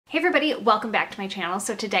Hey everybody, welcome back to my channel.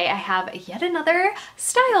 So today I have yet another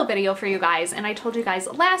style video for you guys, and I told you guys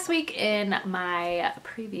last week in my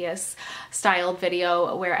previous styled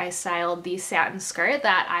video where I styled the satin skirt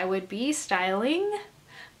that I would be styling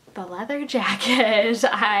the leather jacket.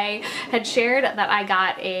 I had shared that I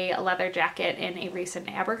got a leather jacket in a recent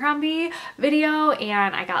Abercrombie video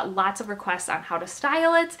and I got lots of requests on how to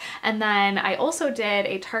style it, and then I also did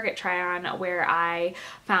a Target try on where I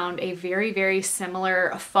found a very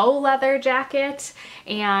similar faux leather jacket,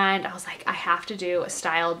 and I was like, I have to do a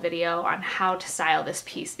styled video on how to style this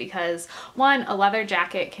piece because one, a leather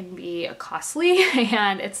jacket can be costly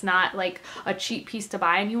and it's not like a cheap piece to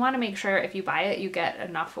buy, and you want to make sure if you buy it you get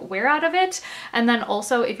enough wear out of it. And then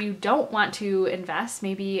also if you don't want to invest,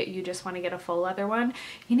 maybe you just want to get a faux leather one,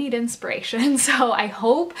 you need inspiration. So I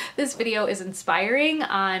hope this video is inspiring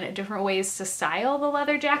on different ways to style the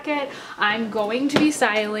leather jacket. I'm going to be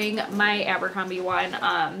styling my Abercrombie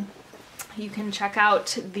one. You can check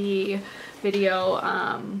out the video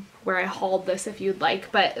where I hauled this if you'd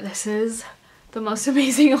like, but this is the most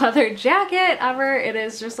amazing leather jacket ever. It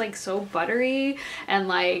is just like so buttery and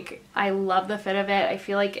like I love the fit of it. I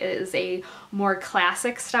feel like it is a more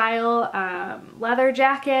classic style leather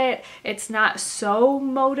jacket. It's not so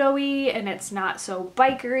moto-y and it's not so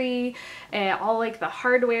bikery, and all like the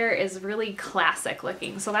hardware is really classic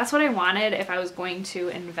looking. So that's what I wanted if I was going to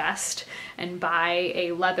invest and buy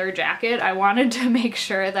a leather jacket. I wanted to make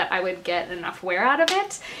sure that I would get enough wear out of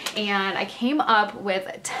it, and I came up with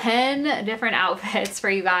 10 different outfits for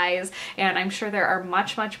you guys, and I'm sure there are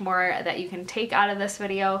much more that you can take out of this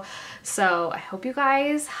video. So I hope you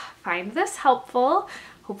guys find this helpful,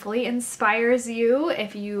 hopefully inspires you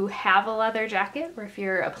if you have a leather jacket or if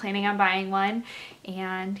you're planning on buying one.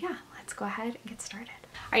 And yeah, let's go ahead and get started.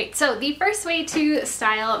 Alright, so the first way to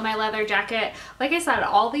style my leather jacket, like I said,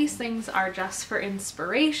 all these things are just for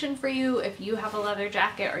inspiration for you. If you have a leather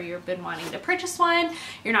jacket or you've been wanting to purchase one,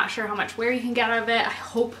 you're not sure how much wear you can get out of it, I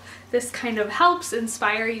hope this kind of helps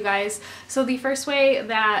inspire you guys. So the first way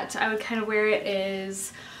that I would kind of wear it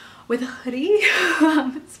is with a hoodie.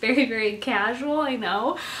 It's very casual, I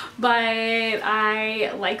know, but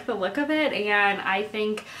I like the look of it, and I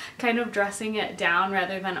think kind of dressing it down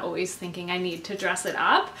rather than always thinking I need to dress it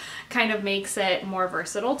up kind of makes it more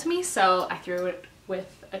versatile to me. So I threw it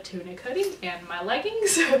with a tunic hoodie and my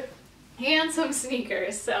leggings and some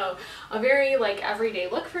sneakers. So a very like everyday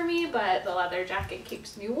look for me, but the leather jacket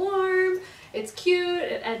keeps me warm, it's cute,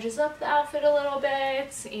 it edges up the outfit a little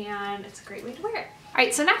bit, and it's a great way to wear it.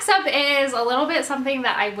 Alright, so next up is a little bit something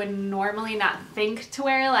that I would normally not think to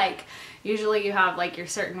wear. Like usually you have like your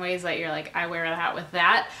certain ways that you're like, I wear that with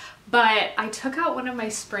that. But I took out one of my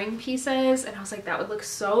spring pieces and I was like, that would look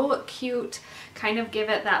so cute, kind of give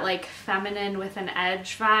it that like feminine with an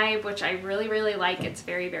edge vibe, which I really like. It's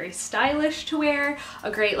very stylish to wear,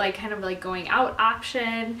 a great like kind of like going out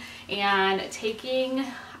option. And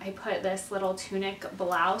I put this little tunic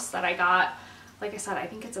blouse that I got, like I said, I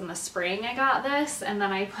think it's in the spring I got this, and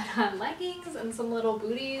then I put on leggings and some little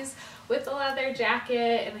booties with the leather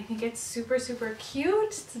jacket, and I think it's super cute.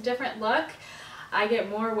 It's a different look. I get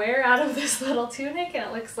more wear out of this little tunic, and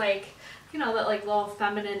it looks like, you know, that like little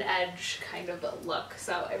feminine edge kind of a look.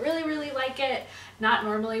 So I really like it. Not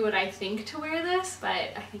normally would I think to wear this, but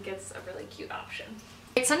I think it's a really cute option.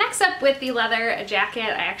 Okay, so next up with the leather jacket,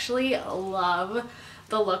 I actually love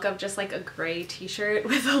the look of just like a gray t-shirt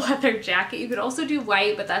with a leather jacket. You could also do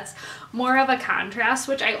white, but that's more of a contrast,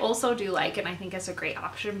 which I also do like, and I think it's a great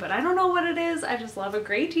option, but I don't know what it is. I just love a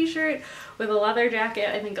gray t-shirt with a leather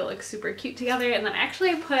jacket. I think it looks super cute together. And then actually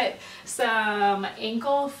I put some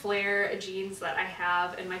ankle flare jeans that I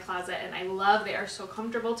have in my closet, and I love, they are so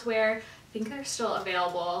comfortable to wear. I think they're still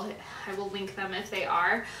available. I will link them if they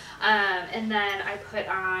are. And then I put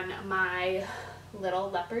on my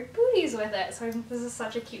little leopard booties with it. So I think this is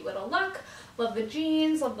such a cute little look. Love the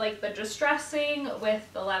jeans, love like the distressing with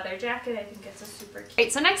the leather jacket. I think it's a super cute.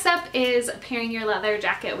 Right, so next up is pairing your leather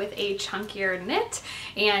jacket with a chunkier knit,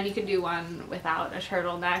 and you can do one without a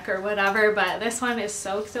turtleneck or whatever, but this one is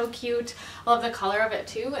so cute. Love the color of it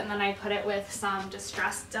too. And then I put it with some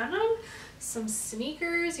distressed denim, some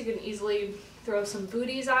sneakers. You can easily throw some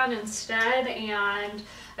booties on instead, and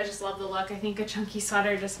I just love the look. I think a chunky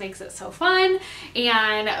sweater just makes it so fun.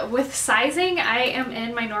 And with sizing, I am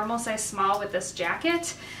in my normal size small with this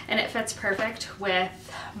jacket, and it fits perfect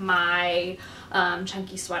with my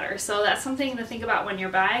chunky sweater. So that's something to think about when you're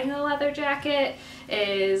buying a leather jacket,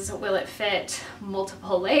 is will it fit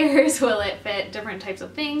multiple layers? Will it fit different types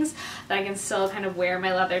of things that I can still kind of wear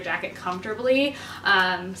my leather jacket comfortably?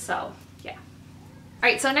 So yeah.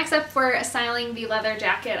 Alright, so next up for styling the leather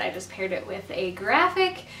jacket, I just paired it with a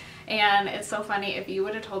graphic And it's so funny, if you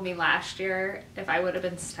would have told me last year if I would have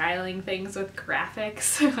been styling things with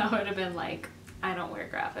graphics, I would have been like, I don't wear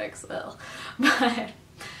graphics, ugh. But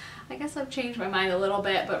I guess I've changed my mind a little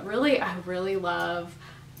bit, but really, I really love,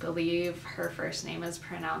 believe her first name is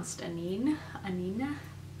pronounced Anina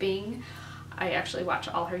Bing. I actually watch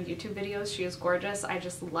all her YouTube videos. She is gorgeous. I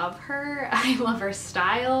just love her. I love her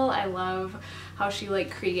style. I love how she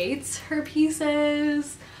like creates her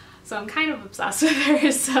pieces. So I'm kind of obsessed with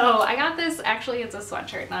her. So I got this, actually it's a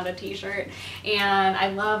sweatshirt, not a t-shirt, and I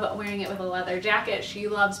love wearing it with a leather jacket. She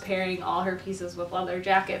loves pairing all her pieces with leather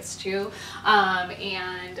jackets too,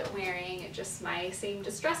 and wearing just my same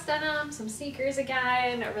distressed denim, some sneakers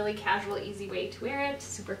again, a really casual, easy way to wear it,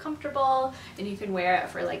 super comfortable, and you can wear it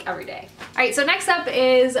for like every day. All right, so next up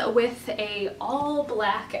is with a all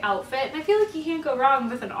black outfit, and I feel like you can't go wrong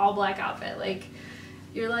with an all black outfit. Like,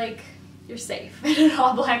 you're safe in an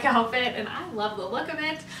all black outfit, and I love the look of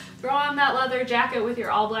it. Throw on that leather jacket with your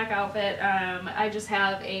all black outfit. I just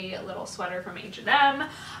have a little sweater from H&M,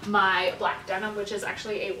 my black denim, which is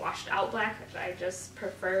actually a washed out black, which I just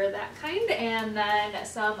prefer that kind, and then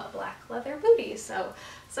some black leather booties. So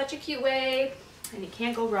such a cute way, and you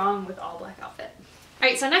can't go wrong with all black outfit. All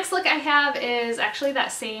right, so next look I have is actually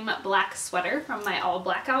that same black sweater from my all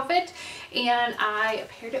black outfit, and I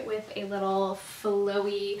paired it with a little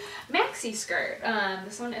flowy maxi skirt.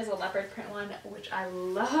 This one is a leopard print one, which I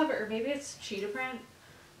love, or maybe it's cheetah print,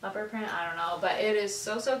 leopard print, I don't know, but it is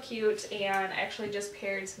so, so cute, and I actually just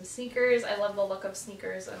paired some sneakers. I love the look of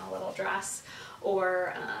sneakers in a little dress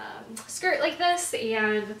or skirt like this,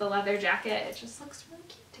 and with the leather jacket, it just looks really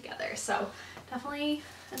cute together, so definitely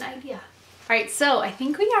an idea. All right, so I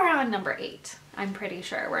think we are on number 8. I'm pretty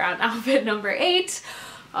sure we're on outfit number 8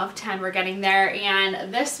 of 10. We're getting there.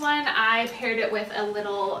 And this one, I paired it with a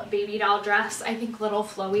little baby doll dress. I think little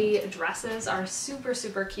flowy dresses are super,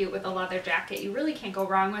 super cute with a leather jacket. You really can't go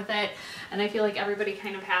wrong with it. And I feel like everybody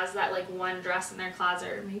kind of has that like one dress in their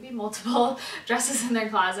closet, or maybe multiple dresses in their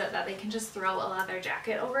closet, that they can just throw a leather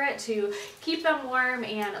jacket over it to keep them warm,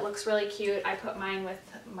 and it looks really cute. I put mine with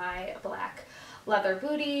my black leather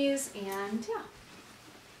booties, and yeah,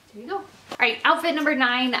 there you go. All right, outfit number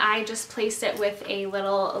 9, I just placed it with a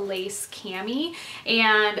little lace cami,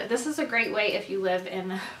 and this is a great way if you live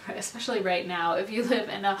in, especially right now, if you live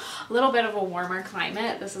in a little bit of a warmer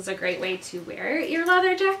climate, this is a great way to wear your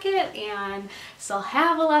leather jacket and still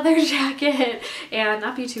have a leather jacket and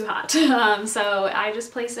not be too hot. So I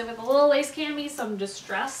just placed it with a little lace cami, some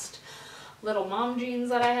distressed little mom jeans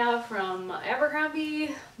that I have from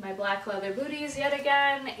Abercrombie, my black leather booties yet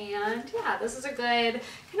again, and yeah, this is a good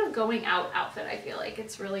kind of going out outfit. I feel like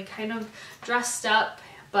it's really kind of dressed up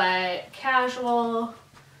but casual,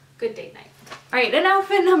 good date night. All right, and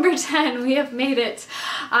outfit number 10, we have made it.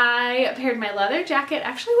 I paired my leather jacket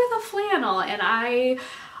actually with a flannel, and I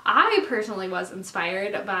personally was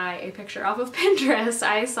inspired by a picture off of Pinterest.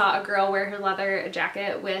 I saw a girl wear her leather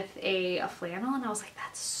jacket with a flannel, and I was like,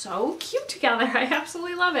 that's so cute together. I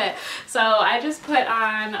absolutely love it. So I just put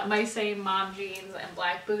on my same mom jeans and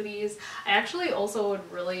black booties. I actually also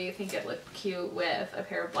would really think it looked cute with a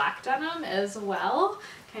pair of black denim as well.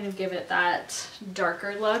 Kind of give it that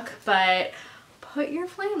darker look, but put your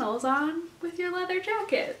flannels on with your leather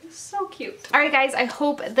jacket. So cute. All right, guys, I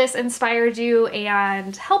hope this inspired you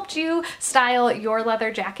and helped you style your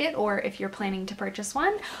leather jacket, or if you're planning to purchase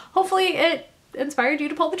one, hopefully it inspired you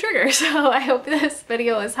to pull the trigger. So I hope this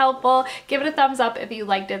video is helpful. Give it a thumbs up if you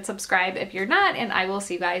liked it, subscribe if you're not, and I will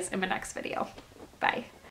see you guys in my next video. Bye.